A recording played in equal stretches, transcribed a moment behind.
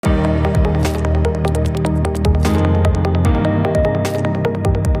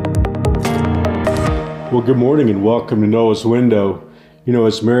Well, good morning and welcome to Noah's Window. You know,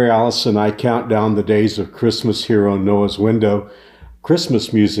 as Mary Alice and I count down the days of Christmas here on Noah's Window,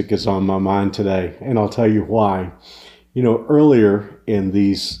 Christmas music is on my mind today, and I'll tell you why. You know, earlier in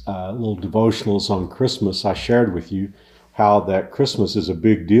these little devotionals on Christmas, I shared with you how that Christmas is a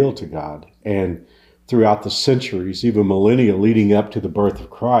big deal to God. And throughout the centuries, even millennia leading up to the birth of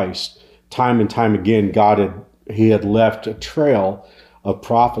Christ, time and time again, He had left a trail of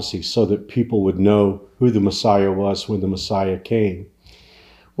prophecy so that people would know who the Messiah was when the Messiah came.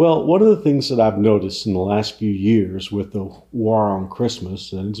 Well, one of the things that I've noticed in the last few years with the war on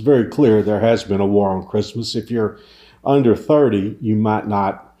Christmas, and it's very clear there has been a war on Christmas. If you're under 30, you might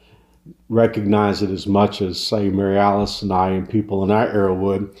not recognize it as much as, say, Mary Alice and I and people in our era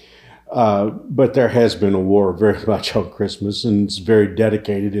would. But there has been a war very much on Christmas, and it's very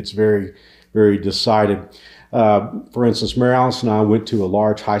dedicated. It's very, very decided. For instance, Mary Alice and I went to a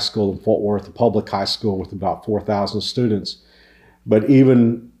large high school in Fort Worth, a public high school with about 4,000 students. But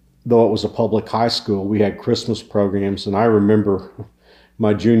even though it was a public high school, we had Christmas programs. And I remember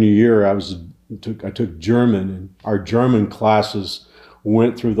my junior year, I took German, and our German classes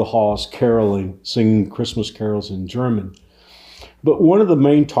went through the halls caroling, singing Christmas carols in German. But one of the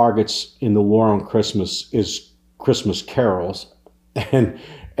main targets in the war on Christmas is Christmas carols.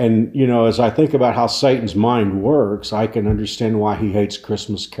 And you know, as I think about how Satan's mind works, I can understand why he hates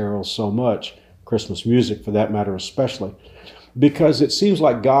Christmas carols so much, Christmas music for that matter especially, because it seems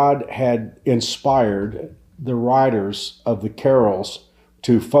like God had inspired the writers of the carols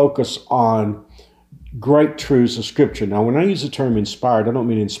to focus on great truths of Scripture. Now, when I use the term inspired, I don't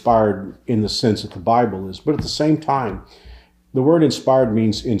mean inspired in the sense that the Bible is, but at the same time, the word inspired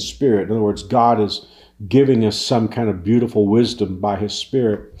means in spirit. In other words, God is giving us some kind of beautiful wisdom by His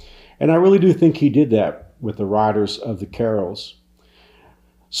Spirit. And I really do think He did that with the writers of the carols.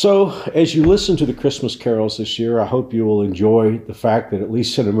 So as you listen to the Christmas carols this year, I hope you will enjoy the fact that at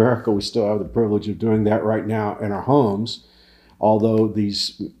least in America, we still have the privilege of doing that right now in our homes, although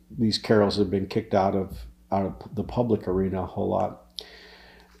these carols have been kicked out of the public arena a whole lot.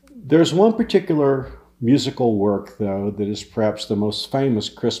 There's one particular musical work, though, that is perhaps the most famous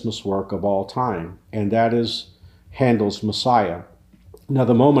Christmas work of all time, and that is Handel's Messiah. Now,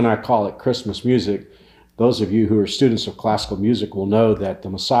 the moment I call it Christmas music, those of you who are students of classical music will know that the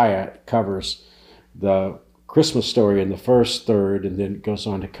Messiah covers the Christmas story in the first third, and then it goes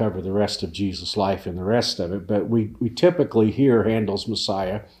on to cover the rest of Jesus' life and the rest of it. But we typically hear Handel's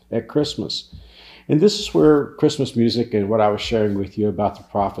Messiah at Christmas. And this is where Christmas music and what I was sharing with you about the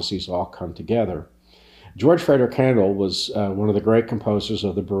prophecies all come together. George Frederick Handel was one of the great composers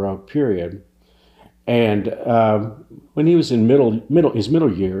of the Baroque period. And when he was in his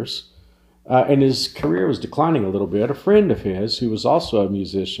middle years, and his career was declining a little bit, a friend of his, who was also a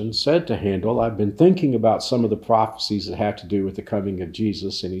musician, said to Handel, "I've been thinking about some of the prophecies that have to do with the coming of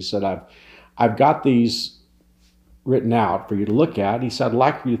Jesus." And he said, I've got these written out for you to look at. He said, "I'd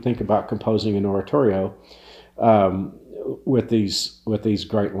like for you to think about composing an oratorio with these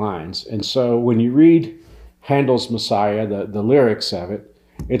great lines." And so when you read Handel's Messiah, the lyrics of it,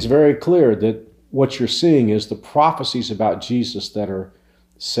 it's very clear that what you're seeing is the prophecies about Jesus that are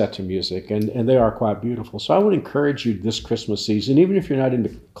set to music, and they are quite beautiful. So I would encourage you this Christmas season, even if you're not into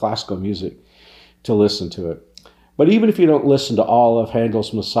classical music, to listen to it. But even if you don't listen to all of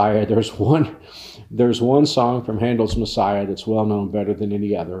Handel's Messiah, there's one song from Handel's Messiah that's well known better than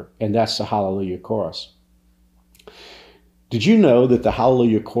any other, and that's the Hallelujah Chorus. Did you know that the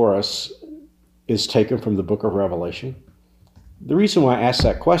Hallelujah Chorus is taken from the book of Revelation? The reason why I ask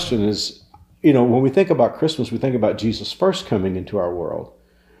that question is, you know, when we think about Christmas, we think about Jesus first coming into our world.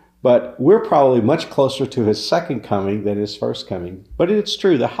 But we're probably much closer to His second coming than His first coming. But it's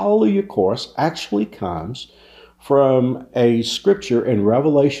true, the Hallelujah Chorus actually comes from a scripture in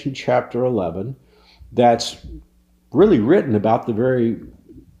Revelation chapter 11 that's really written about the very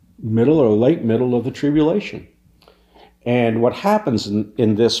middle or late middle of the tribulation. And what happens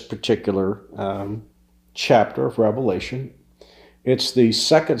in this particular chapter of Revelation, it's the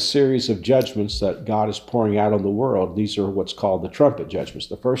second series of judgments that God is pouring out on the world. These are what's called the trumpet judgments.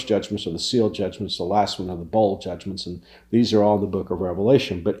 The first judgments are the seal judgments. The last one are the bowl judgments. And these are all in the book of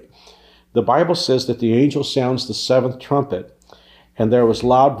Revelation. But the Bible says that the angel sounds the seventh trumpet, and there was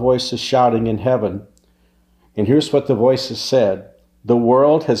loud voices shouting in heaven. And here's what the voices said: "The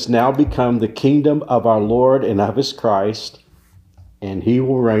world has now become the kingdom of our Lord and of His Christ, and He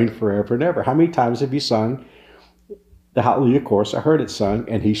will reign forever and ever." How many times have you sung the Hallelujah Chorus? I heard it sung,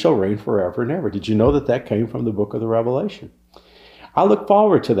 "And He shall reign forever and ever." Did you know that that came from the book of the Revelation? I look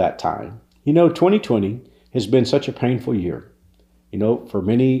forward to that time. You know, 2020 has been such a painful year. You know, for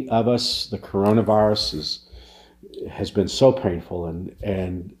many of us, the coronavirus has been so painful,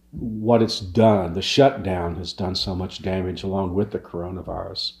 and what it's done, the shutdown has done so much damage along with the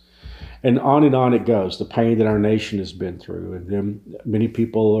coronavirus. And on it goes, the pain that our nation has been through. And then many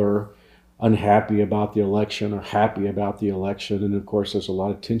people are unhappy about the election or happy about the election. And of course, there's a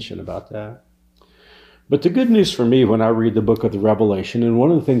lot of tension about that. But the good news for me when I read the book of the Revelation, and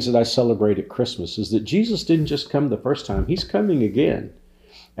one of the things that I celebrate at Christmas, is that Jesus didn't just come the first time, he's coming again.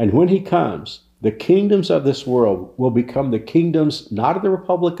 And when he comes, the kingdoms of this world will become the kingdoms not of the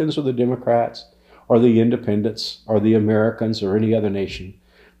Republicans or the Democrats or the independents or the Americans or any other nation.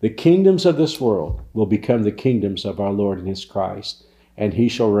 The kingdoms of this world will become the kingdoms of our Lord and his Christ, and he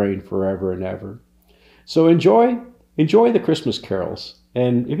shall reign forever and ever. So enjoy the Christmas carols.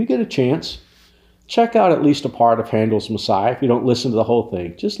 And if you get a chance, check out at least a part of Handel's Messiah. If you don't listen to the whole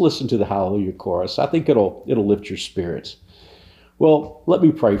thing, just listen to the Hallelujah chorus. I think it'll lift your spirits. Well, let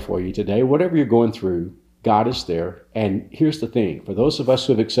me pray for you today. Whatever you're going through, God is there. And here's the thing. For those of us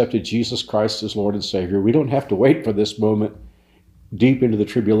who have accepted Jesus Christ as Lord and Savior, we don't have to wait for this moment deep into the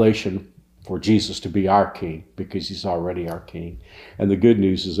tribulation for Jesus to be our King, because he's already our King. And the good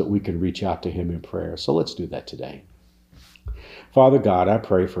news is that we can reach out to him in prayer. So let's do that today. Father God, I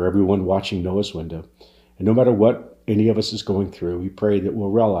pray for everyone watching Noah's Window. And no matter what any of us is going through, we pray that we'll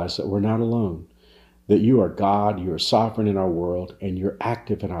realize that we're not alone, that you are God, you are sovereign in our world, and you're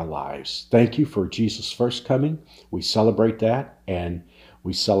active in our lives. Thank you for Jesus' first coming. We celebrate that, and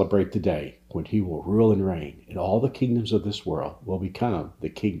we celebrate the day when he will rule and reign, and all the kingdoms of this world will become the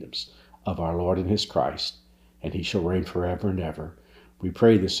kingdoms of our Lord and his Christ, and he shall reign forever and ever. We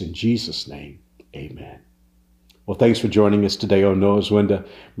pray this in Jesus' name. Amen. Well, thanks for joining us today on Noah's Window.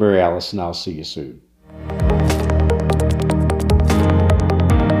 Mary Alice, and I'll see you soon.